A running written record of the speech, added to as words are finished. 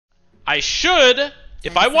I should,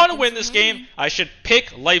 if I want to win this game, I should pick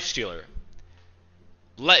Lifestealer.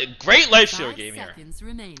 Great Lifestealer game here.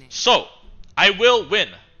 So, I will win,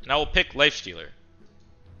 and I will pick Lifestealer.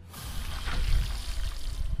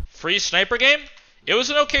 Free sniper game? It was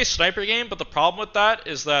an okay sniper game, but the problem with that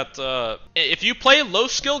is that if you play low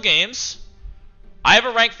skill games, I have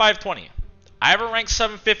a rank 520. I have a rank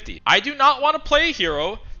 750. I do not want to play a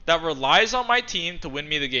hero that relies on my team to win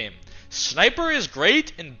me the game. Sniper is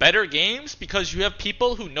great in better games because you have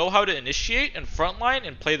people who know how to initiate and frontline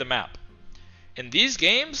and play the map. In these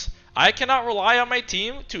games, I cannot rely on my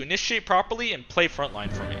team to initiate properly and play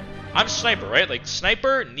frontline for me. I'm sniper, right? Like,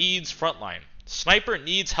 sniper needs frontline. Sniper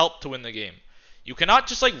needs help to win the game. You cannot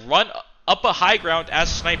just like run up a high ground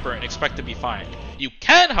as sniper and expect to be fine. You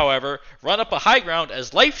can, however, run up a high ground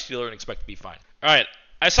as Lifestealer and expect to be fine. Alright,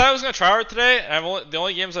 I said I was going to try hard today, and the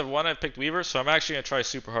only games I've won, I've picked Weaver, so I'm actually going to try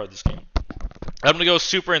super hard this game. I'm going to go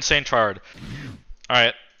super insane try hard.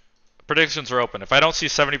 Alright, predictions are open. If I don't see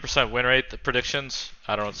 70% win rate, the predictions,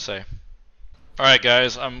 I don't know what to say. Alright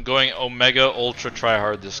guys, I'm going Omega Ultra try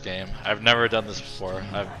hard this game. I've never done this before.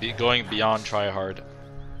 I'm going beyond try hard.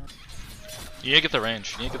 You need to get the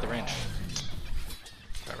range. You need to get the range.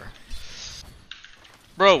 Whatever.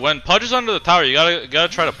 Bro, when Pudge is under the tower, you gotta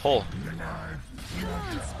try to pull.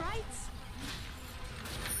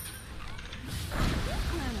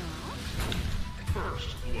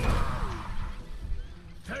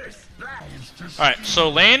 Alright, so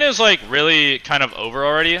lane is like really kind of over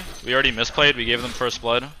already. We already misplayed. We gave them first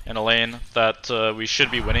blood in a lane that we should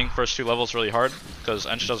be winning first 2 levels really hard because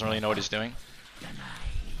Ench doesn't really know what he's doing.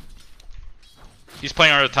 He's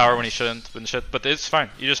playing under the tower when he shouldn't, but it's fine.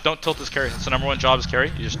 You just don't tilt his carry. It's the #1 job is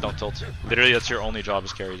carry. You just don't tilt. Literally, that's your only job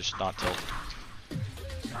is carry. Just not tilt.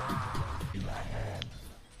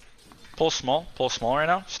 Pull small right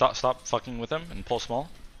now. Stop fucking with him and pull small.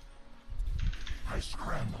 I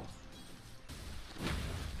scramble.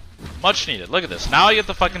 Much needed. Look at this. Now I get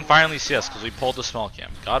to fucking finally CS because we pulled the small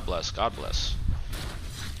camp. God bless. God bless.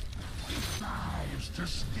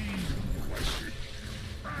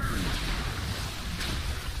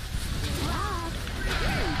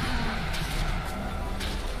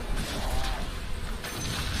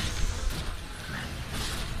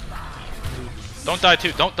 Don't die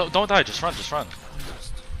too. Don't die. Just run. Just run.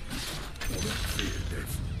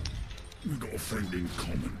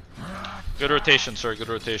 Good rotation, sir. Good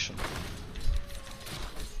rotation.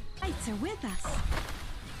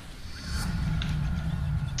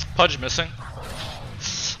 Pudge missing.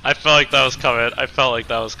 I felt like that was coming. I felt like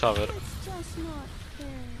that was coming.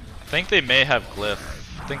 I think they may have glyph.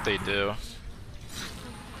 I think they do.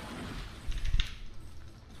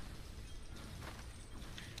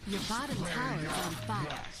 Your bottom tower is on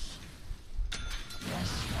fire.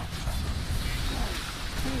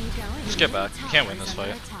 Just get back. You can't win this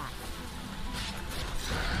fight.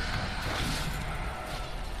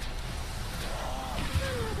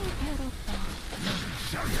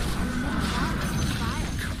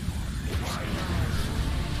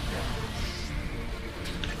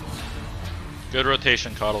 Good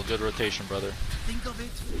rotation, Coddle. Good rotation, brother. Think of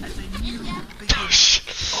it as a new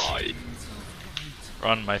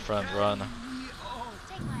Run, my friend, run.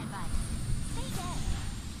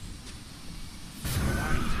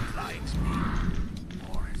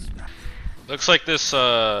 Looks like this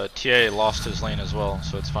TA lost his lane as well,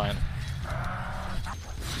 so it's fine.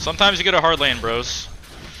 Sometimes you get a hard lane, bros.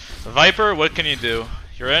 Viper, what can you do?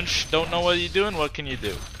 Your Ench don't know what you're doing, what can you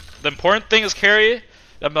do? The important thing is carry.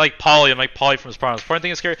 I'm like Polly from his promise. The important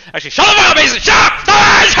thing is carry. Actually, shut up, Mason! Shut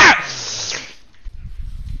up!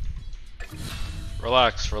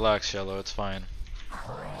 Relax, relax, Yellow, it's fine.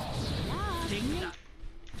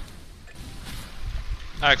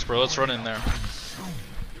 Axe, bro, let's run in there.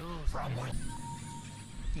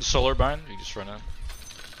 Solar bind, you just run in.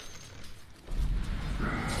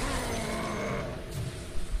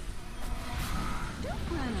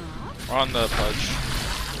 We're on the Pudge.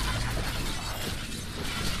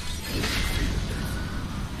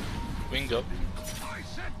 We can go.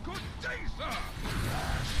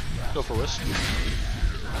 Go for Wisp.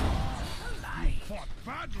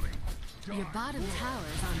 Your bottom tower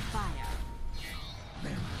is on fire.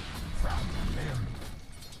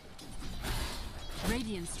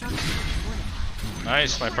 Radiant structure is fortified.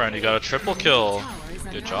 Nice, my friend. You got a triple kill.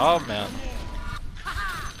 Good job, man.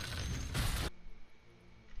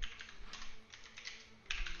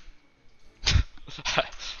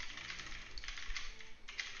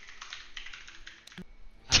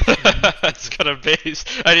 It's got a base.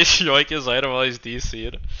 I just yoink his item while he's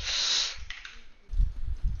DC'd.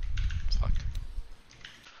 Fuck.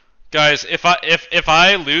 Guys, if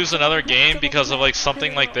I lose another game because of like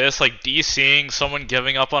something like this, like DCing someone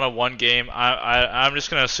giving up on a one game, I'm just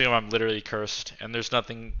gonna assume I'm literally cursed, and there's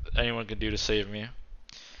nothing anyone can do to save me.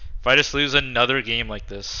 If I just lose another game like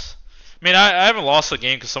this, I mean I haven't lost a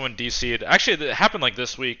game because someone DC'd. Actually, it happened like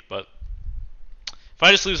this week, but if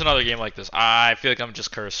I just lose another game like this, I feel like I'm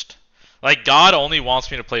just cursed. Like God only wants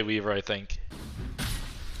me to play Weaver, I think.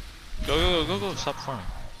 Go! Stop farming.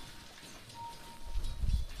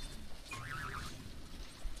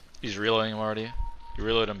 He's reloading him already. You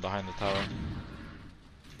reload him behind the tower.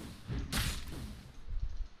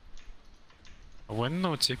 I went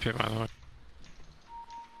no TP by the way.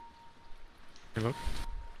 You look?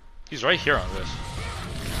 He's right here on this.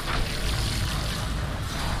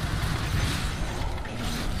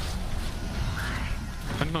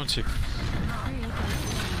 Went no TP.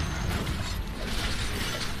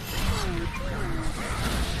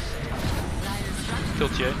 Kill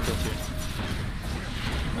TA, kill TA.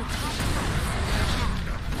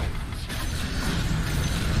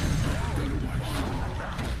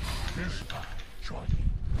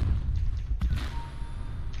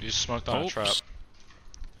 You just smoked on a trap.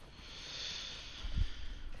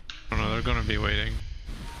 Oh no, they're gonna be waiting.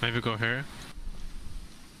 Maybe go here.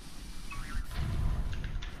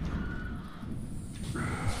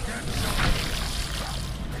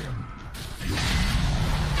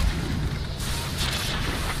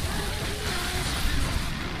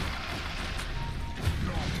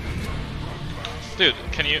 Dude,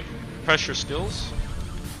 can you press your skills?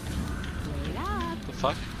 What the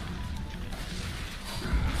fuck?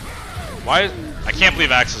 Why? I can't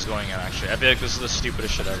believe Axe is going in, actually. I feel like this is the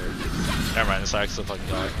stupidest shit ever. Never mind, this Axe is a fucking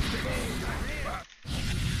guy.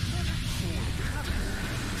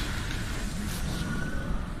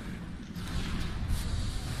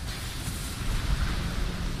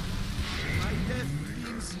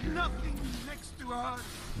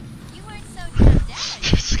 You weren't so damn dead.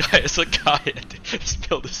 This guy is a guy. This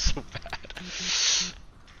build is so bad.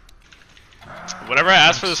 Whenever I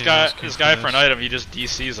ask for this guy for an item, he just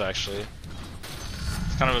DCs actually.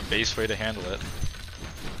 It's kind of a base way to handle it.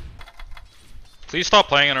 Please stop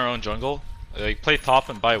playing in our own jungle. Like play top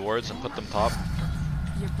and buy wards and put them top.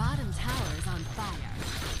 Your bottom tower is on fire.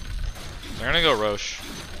 They're gonna go Roche.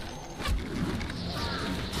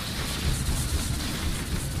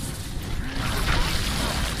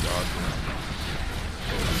 God.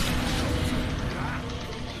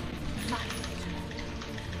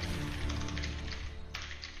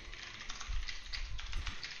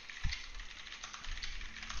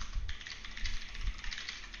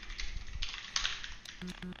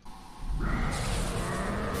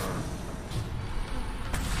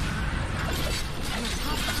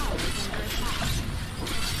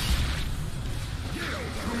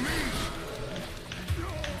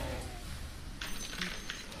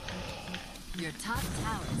 Your top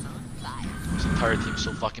tower is on fire. This entire team's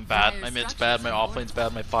so fucking bad. My mid's bad, my offlane's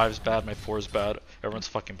bad, my 5's bad, my 4's bad. Everyone's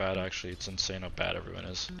fucking bad actually. It's insane how bad everyone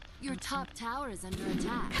is. Your top tower is under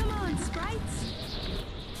attack. Come on, sprites.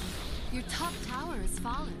 Your top tower is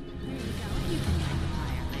fallen. There you go. You can light the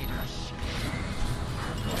fire later.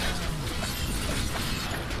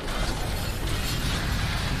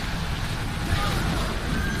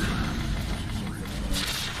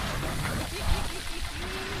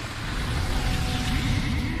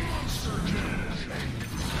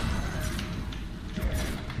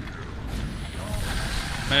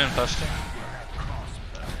 Manifesting.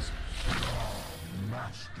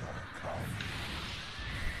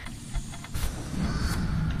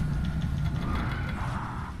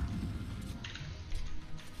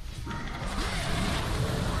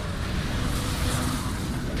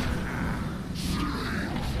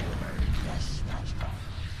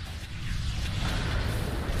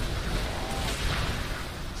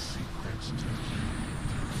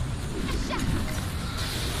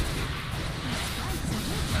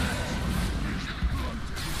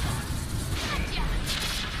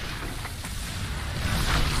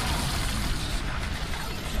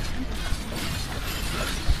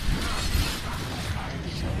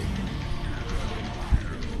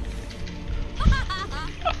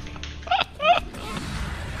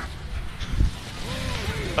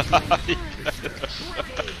 You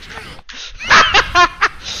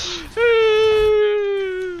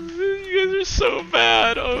guys are so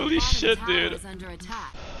bad. Holy shit, dude.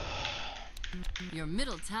 Your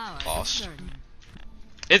middle tower Lost. is burning.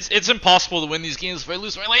 It's impossible to win these games if I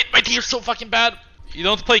lose my lane. My team's so fucking bad. You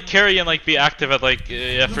don't play carry and like be active at like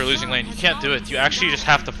after losing lane. You can't do it. You actually just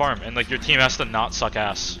have to farm, and like your team has to not suck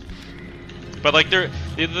ass. But like the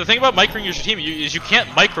thing about microing your team is you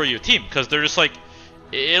can't micro your team because they're just like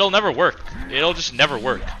it'll never work. It'll just never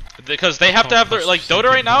work. Because they have to have their, like, Dota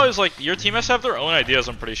right now is like, your team has to have their own ideas,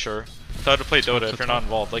 I'm pretty sure. To how to play Dota if you're not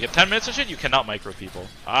involved. Like, at 10 minutes and shit, you cannot micro people.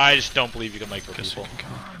 I just don't believe you can micro people.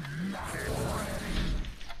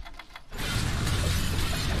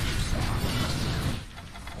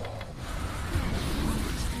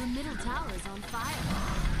 Your middle tower is on fire.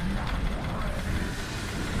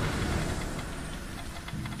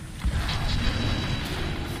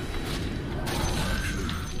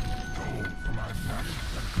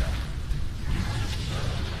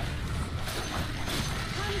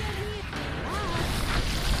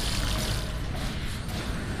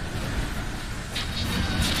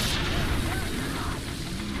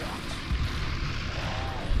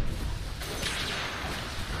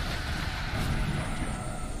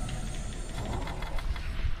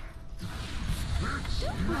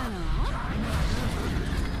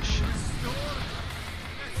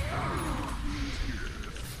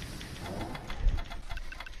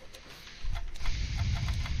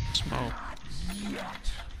 Smoke.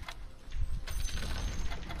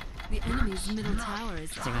 The enemy's middle tower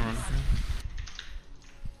is Gonna run toast.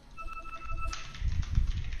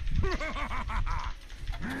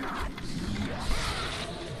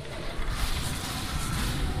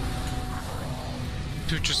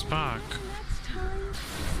 Dude, just back.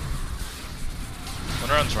 When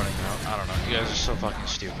run's running out, I don't know. You guys are so fucking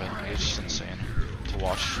stupid. Like, it's just insane to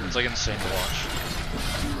watch. It's like insane to watch.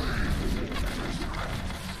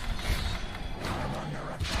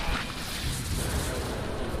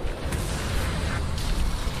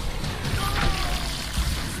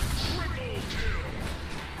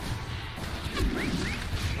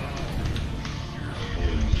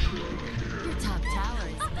 Your top tower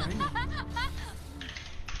is burning.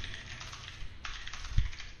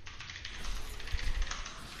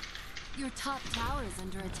 Your top tower is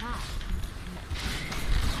under attack.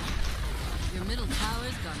 Your middle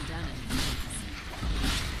tower's gone down in flames.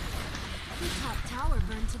 Your top tower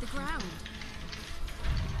burned to the ground.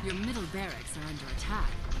 Your middle barracks are under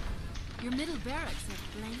attack. Your middle barracks are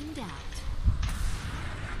flamed out.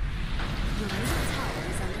 Your middle tower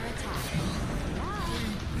is under attack.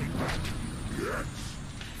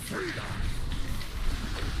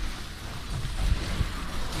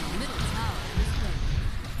 Your middle tower is burning.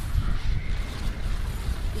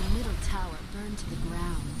 Your middle tower burned to the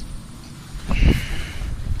ground.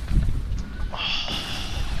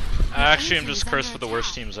 I actually am just cursed with the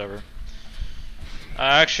worst teams ever.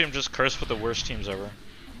 I actually am just cursed with the worst teams ever.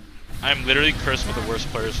 I'm literally cursed with the worst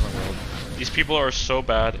players in the world. These people are so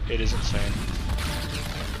bad, it is insane.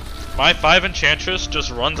 My 5 Enchantress just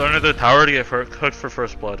runs under the tower to get hooked for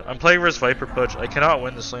first blood. I'm playing versus Viper Pudge. I cannot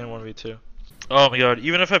win this lane 1v2. Oh my god,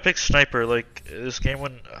 even if I pick Sniper, like, this game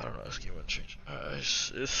wouldn't, I don't know, this game wouldn't change.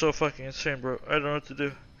 It's so fucking insane, bro. I don't know what to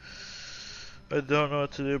do. I don't know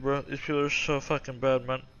what to do, bro. These people are so fucking bad,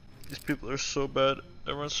 man. These people are so bad.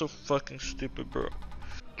 Everyone's so fucking stupid, bro.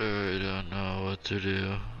 I don't know what to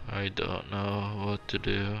do. I don't know what to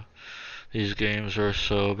do. These games are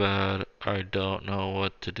so bad. I don't know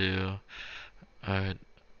what to do. I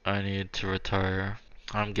need to retire.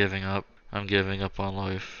 I'm giving up. I'm giving up on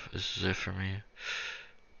life. This is it for me.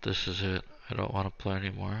 This is it. I don't want to play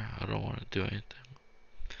anymore. I don't want to do anything.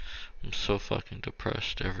 I'm so fucking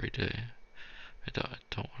depressed every day. I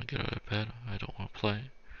don't want to get out of bed. I don't want to play.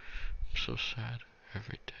 I'm so sad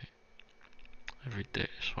every day. Every day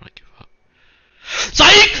I just want to give up.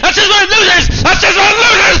 Psych! That's just one of losers! That's just one of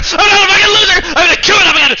losers! I'm not a fucking loser! I'm gonna queue it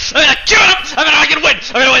up again! I'm gonna queue it up! I'm gonna fucking win!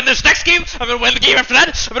 I'm gonna win this next game! I'm gonna win the game after that!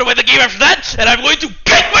 I'm gonna win the game after that! And I'm going to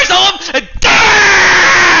kick myself and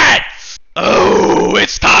die! Oh,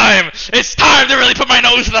 it's time! It's time to really put my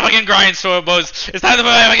nose to the fucking grindstone, boys! It's time to put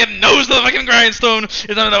my fucking nose to the fucking grindstone!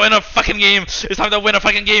 It's time to win a fucking game! It's time to win a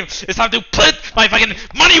fucking game! It's time to put my fucking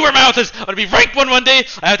money where my mouth is! I'm gonna be ranked one day!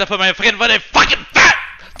 I have to put my fucking fucking fat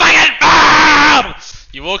fucking bomb!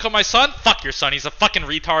 You woke up my son? Fuck your son. He's a fucking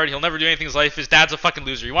retard. He'll never do anything in his life. His dad's a fucking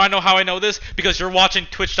loser. You wanna know how I know this? Because you're watching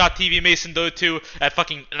twitch.tv Mason Dota 2 at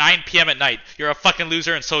fucking 9 p.m. at night. You're a fucking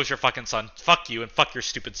loser and so is your fucking son. Fuck you and fuck your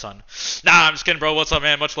stupid son. Nah, I'm just kidding, bro. What's up,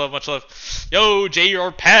 man? Much love, much love. Yo, J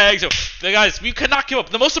or Pags. Yo, guys, we could not give up.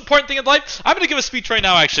 The most important thing in life, I'm gonna give a speech right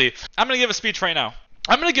now, actually. I'm gonna give a speech right now.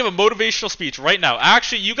 I'm gonna give a motivational speech right now.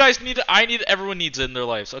 Actually, you guys need it. I need it. Everyone needs it in their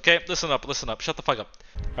lives. Okay? Listen up. Listen up. Shut the fuck up.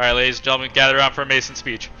 Alright, ladies and gentlemen, gather around for a Mason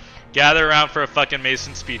speech. Gather around for a fucking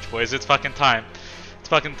Mason speech, boys. It's fucking time. It's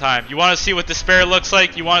fucking time. You wanna see what despair looks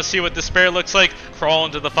like? You wanna see what despair looks like? Crawl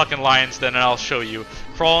into the fucking lions, then and I'll show you.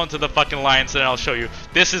 Crawl into the fucking lions, then I'll show you.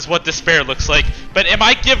 This is what despair looks like. But am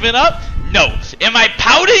I giving up? No. Am I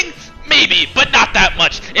pouting? Maybe, but not that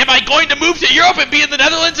much. Am I going to move to Europe and be in the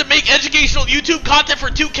Netherlands and make educational YouTube content for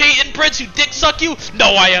 2K inbreds who dick suck you?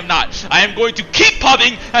 No, I am not. I am going to keep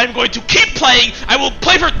pubbing. I am going to keep playing. I will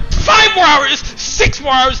play for 5 more hours, 6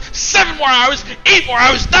 more hours, 7 more hours, 8 more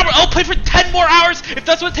hours. I'll play for 10 more hours if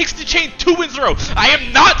that's what it takes to chain 2 wins in a row. I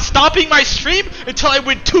am not stopping my stream until I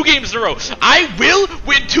win 2 games in a row. I will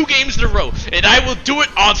win 2 games in a row, and I will do it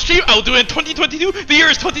on stream. I will do it in 2022. The year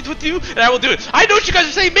is 2022, and I will do it. I know what you guys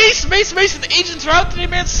are saying. Mace, the agents are out today,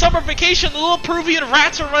 man. Summer vacation. The little Peruvian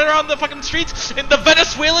rats are right around the fucking streets. And the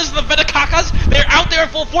Venezuelans and the Venecacas, they're out there in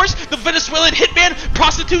full force. The Venezuelan hitman,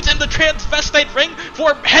 prostitutes, and the transvestite ring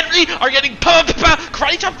for Henry are getting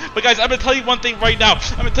karate chop. But guys, I'm gonna tell you one thing right now.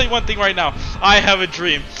 I have a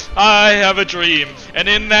dream. And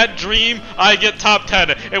in that dream, I get top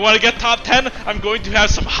 10. And when I get top 10, I'm going to have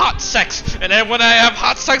some hot sex. And then when I have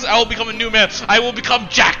hot sex, I will become a new man. I will become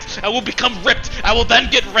jacked. I will become ripped. I will then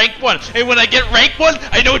get rank 1. And when I get rank 1,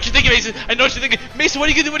 I know what you're thinking, Mason. Mason, what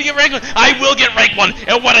are you gonna do when you get rank 1? I will get rank 1.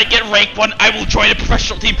 And when I get rank 1, I will join a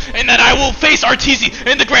professional team. And then I will face Arteezy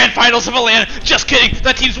in the grand finals of Atlanta. Just kidding.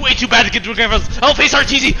 That team's way too bad to get to the grand finals. I'll face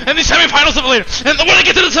Arteezy in the semifinals of Atlanta. And then when I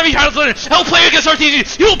get to the semifinals of Atlanta, I'll play against Arteezy.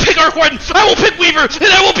 He will pick Arc Warden. I will pick Weaver.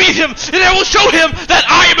 And I will beat him. And I will show him that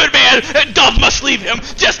I am a man. And Dub must leave him.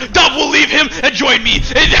 Yes, Dub will leave him and join me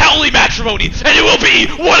in holy matrimony. And it will be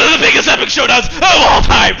one of the biggest epic showdowns of all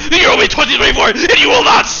time. The Euro 2024. And you will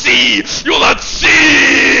not see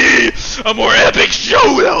a more epic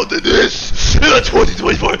showdown than this in the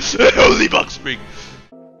 2024 Holy Buck Spring.